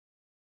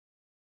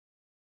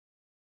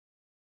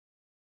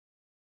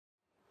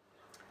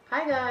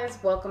Hi guys,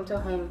 welcome to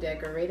Home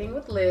Decorating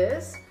with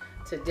Liz.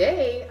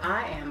 Today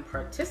I am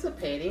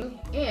participating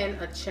in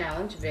a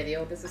challenge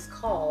video. This is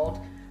called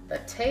the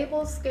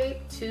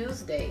TABLESCAPE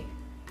Tuesday,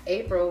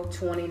 April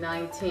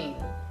 2019.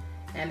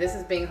 And this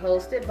is being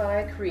hosted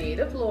by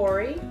Pam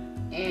Lauri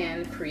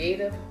and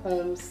Creative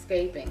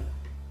Homescaping.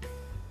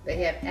 They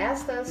have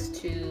asked us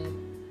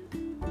to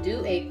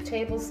do a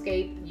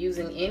tablescape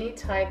using any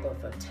type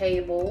of a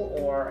table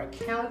or a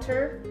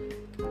counter.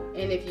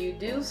 And if you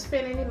do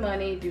spend any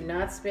money, do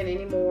not spend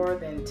any more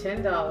than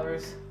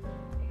 $10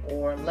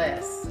 or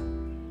less.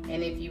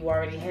 And if you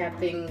already have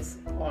things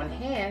on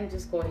hand,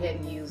 just go ahead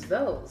and use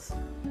those.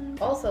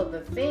 Also,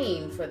 the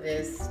theme for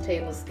this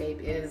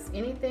tablescape is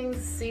anything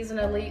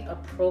seasonally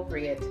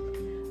appropriate,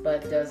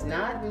 but does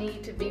not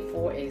need to be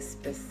for a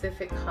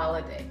specific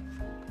holiday.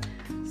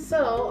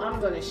 So I'm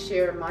going to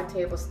share my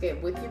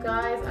tablescape with you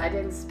guys. I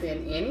didn't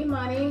spend any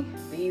money.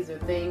 These are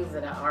things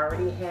that I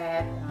already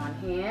had on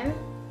hand.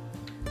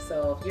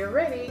 So if you're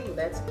ready,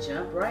 let's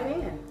jump right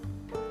in.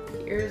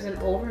 Here's an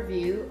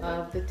overview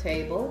of the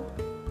table.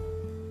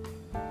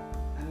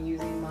 I'm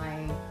using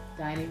my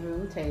dining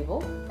room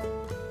table.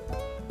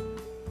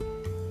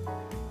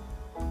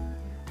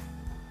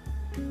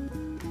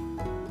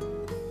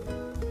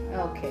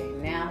 Okay,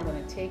 now I'm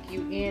going to take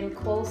you in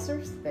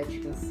closer so that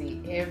you can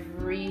see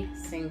every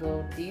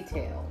single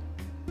detail.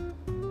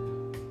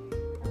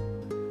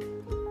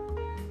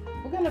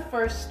 We're going to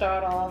first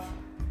start off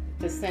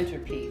the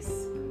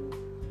centerpiece.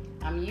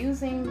 I'm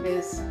using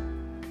this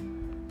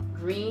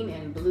green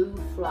and blue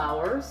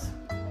flowers,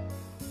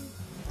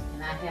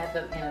 and I have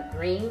them in a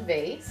green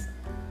vase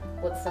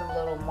with some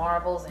little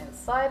marbles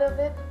inside of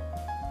it,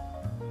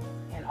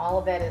 and all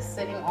of that is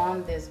sitting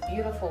on this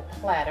beautiful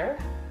platter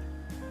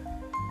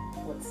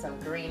with some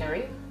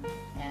greenery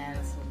and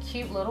some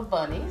cute little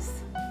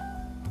bunnies.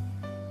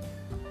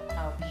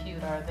 How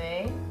cute are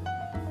they?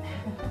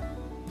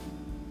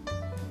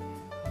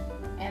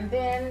 And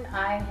then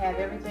I have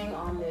everything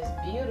on this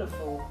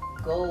beautiful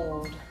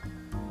gold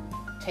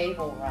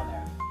table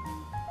runner.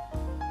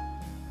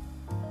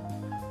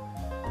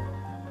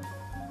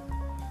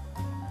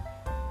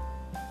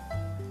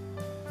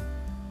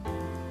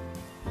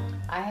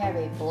 I have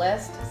a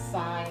blessed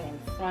sign in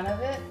front of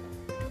it,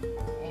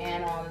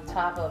 and on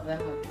top of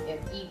them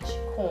at each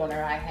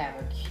corner I have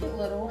a cute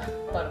little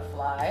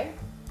butterfly.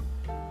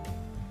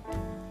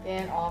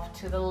 Then off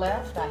to the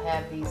left I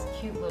have these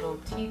cute little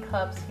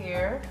teacups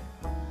here.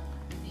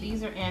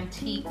 These are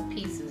antique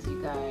pieces,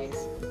 you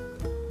guys,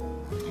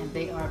 and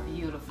they are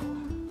beautiful.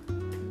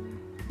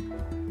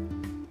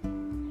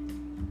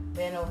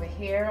 Then over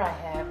here I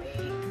have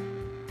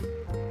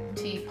a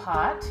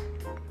teapot.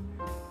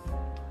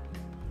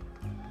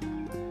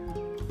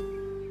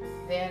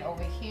 Then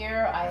over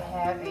here I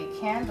have a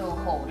candle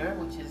holder,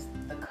 which is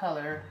the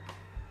color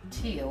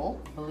teal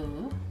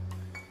blue.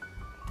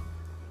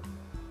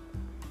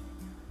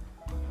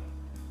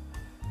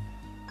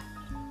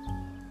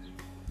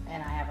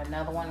 And I have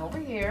another one over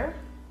here.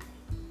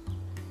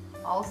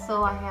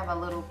 Also, I have a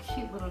little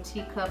cute little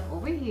teacup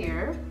over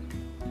here.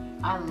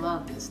 I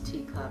love this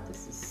teacup.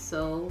 This is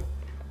so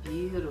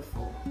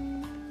beautiful.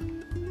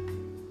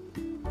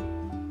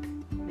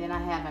 Then I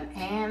have an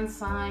and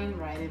sign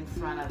right in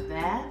front of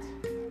that.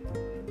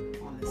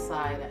 On the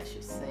side, I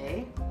should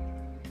say.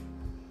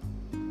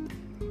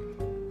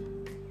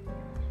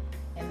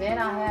 And then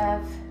I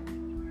have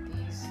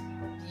these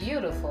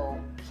beautiful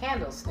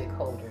candlestick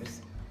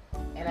holders.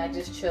 And I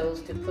just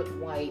chose to put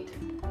white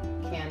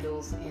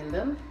candles in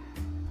them.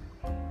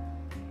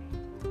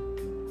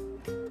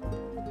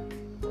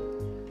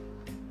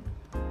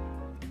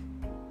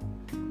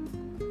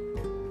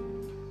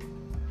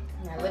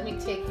 Now let me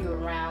take you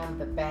around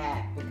the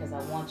back because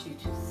I want you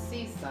to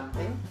see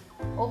something.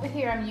 Over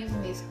here I'm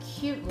using these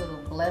cute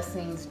little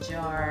blessings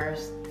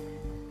jars.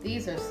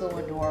 These are so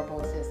adorable.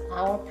 It says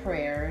Our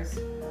Prayers.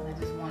 And I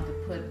just wanted to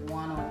put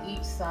one on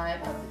each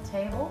side of the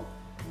table.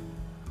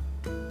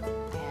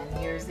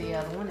 Here's the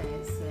other one, and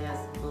it says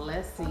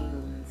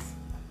Blessings.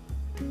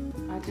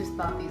 I just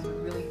thought these were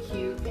really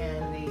cute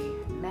and they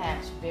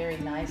match very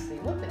nicely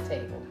with the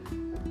table.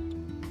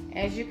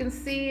 As you can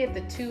see at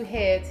the two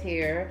heads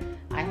here,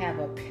 I have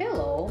a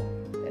pillow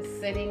that's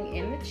sitting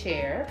in the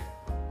chair.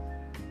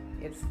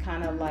 It's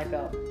kind of like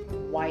a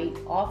white,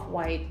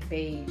 off-white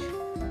beige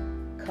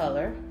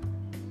color.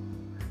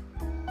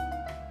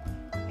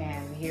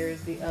 And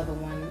here's the other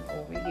one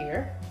over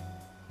here.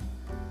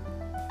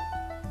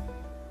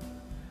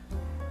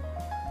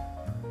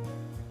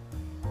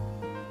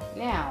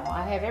 Now,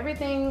 I have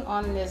everything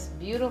on this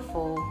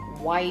beautiful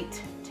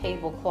white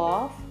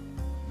tablecloth.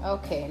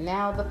 Okay,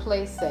 now the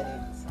place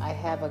settings. I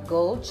have a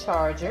gold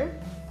charger.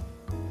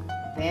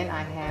 Then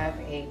I have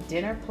a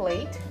dinner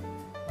plate.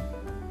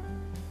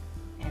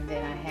 And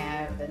then I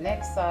have the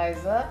next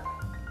size up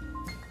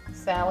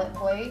salad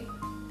plate.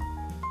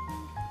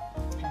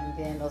 And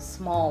then the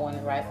small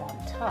one right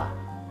on top.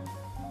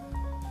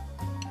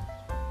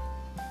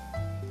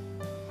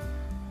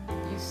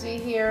 You see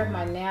here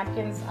my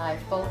napkins, I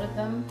folded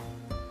them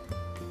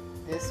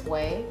this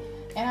way.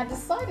 And I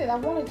decided I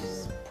wanted to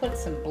just put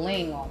some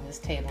bling on this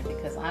table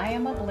because I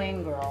am a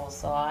bling girl,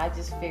 so I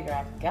just figure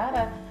I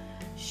gotta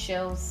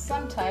show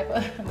some type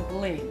of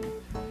bling.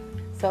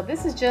 So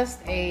this is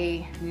just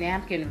a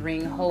napkin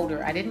ring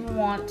holder. I didn't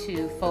want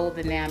to fold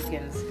the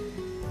napkins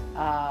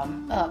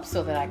up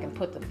so that I can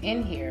put them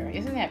in here.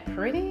 Isn't that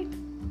pretty?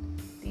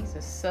 These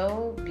are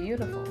so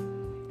beautiful.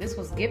 This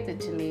was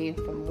gifted to me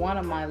from one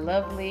of my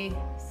lovely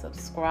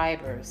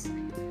subscribers,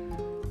 and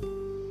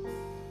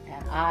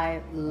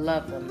I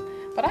love them.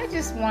 But I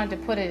just wanted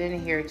to put it in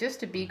here just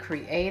to be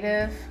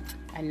creative.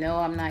 I know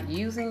I'm not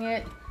using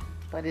it,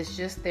 but it's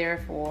just there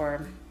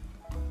for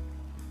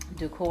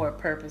decor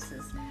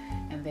purposes.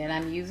 And then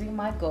I'm using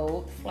my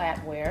gold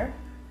flatware.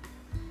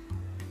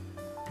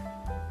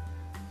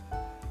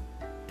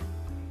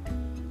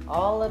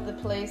 All of the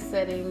place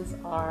settings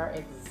are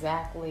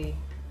exactly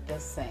the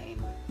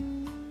same.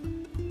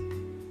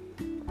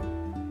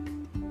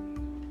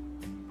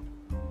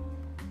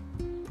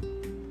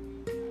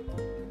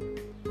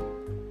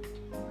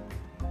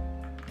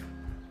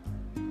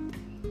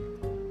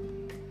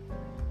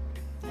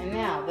 And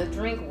now the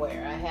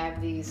drinkware. I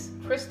have these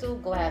crystal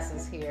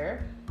glasses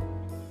here.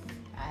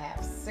 I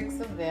have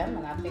 6 of them,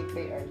 and I think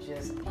they are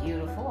just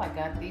beautiful. I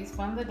got these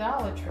from the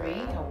Dollar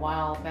Tree a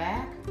while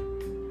back.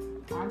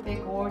 Aren't they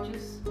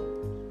gorgeous?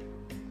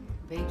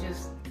 They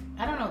just,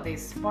 I don't know, they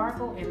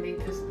sparkle and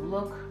they just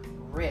look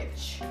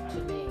rich to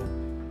me.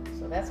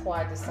 So that's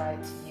why I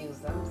decided to use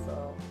them.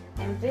 So,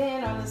 and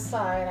then on the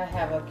side I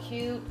have a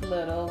cute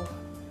little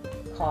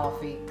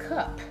coffee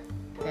cup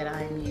that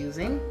I'm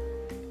using.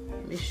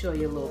 Let me show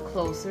you a little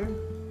closer.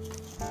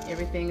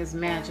 Everything is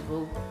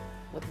magical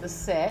with the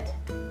set.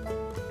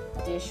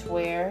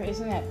 Dishware,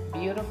 isn't that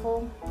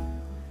beautiful?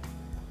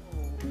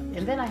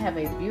 And then I have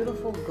a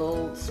beautiful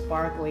gold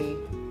sparkly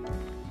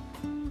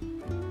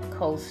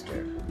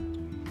coaster.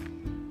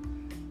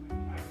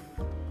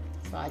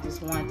 So I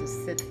just wanted to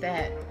sit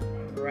that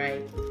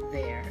right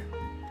there.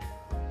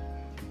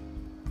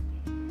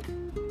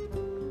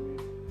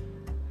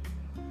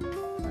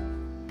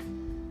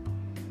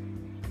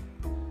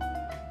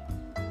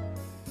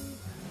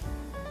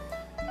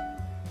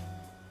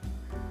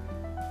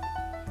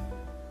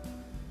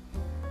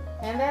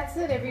 And that's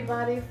it,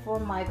 everybody, for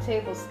my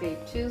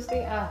Tablescape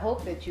Tuesday. I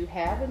hope that you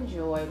have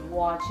enjoyed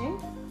watching.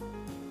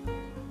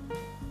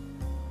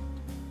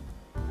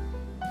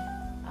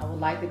 I would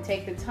like to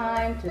take the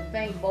time to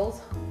thank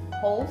both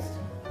hosts,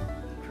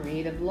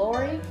 Creative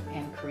Lauri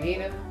and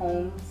Creative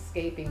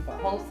Homescaping, for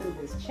hosting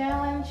this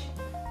challenge.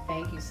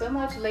 Thank you so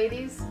much,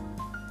 ladies.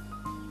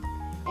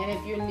 And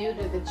if you're new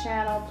to the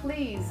channel,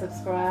 please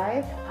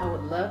subscribe. I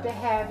would love to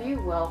have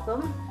you.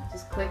 Welcome.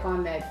 Just click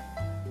on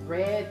that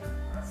red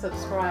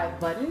subscribe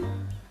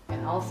button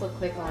and also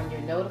click on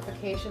your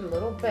notification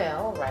little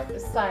bell right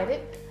beside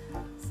it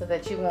so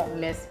that you won't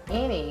miss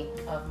any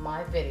of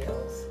my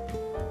videos.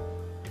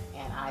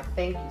 And I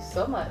thank you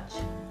so much.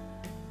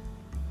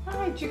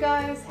 Alright, you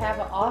guys, have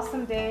an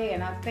awesome day,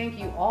 and I thank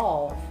you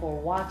all for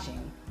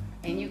watching.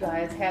 And you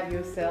guys have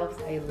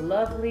yourselves a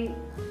lovely,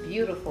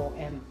 beautiful,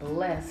 and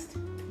blessed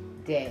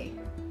day.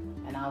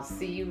 And I'll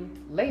see you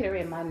later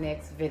in my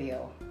next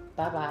video.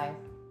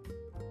 Bye-bye.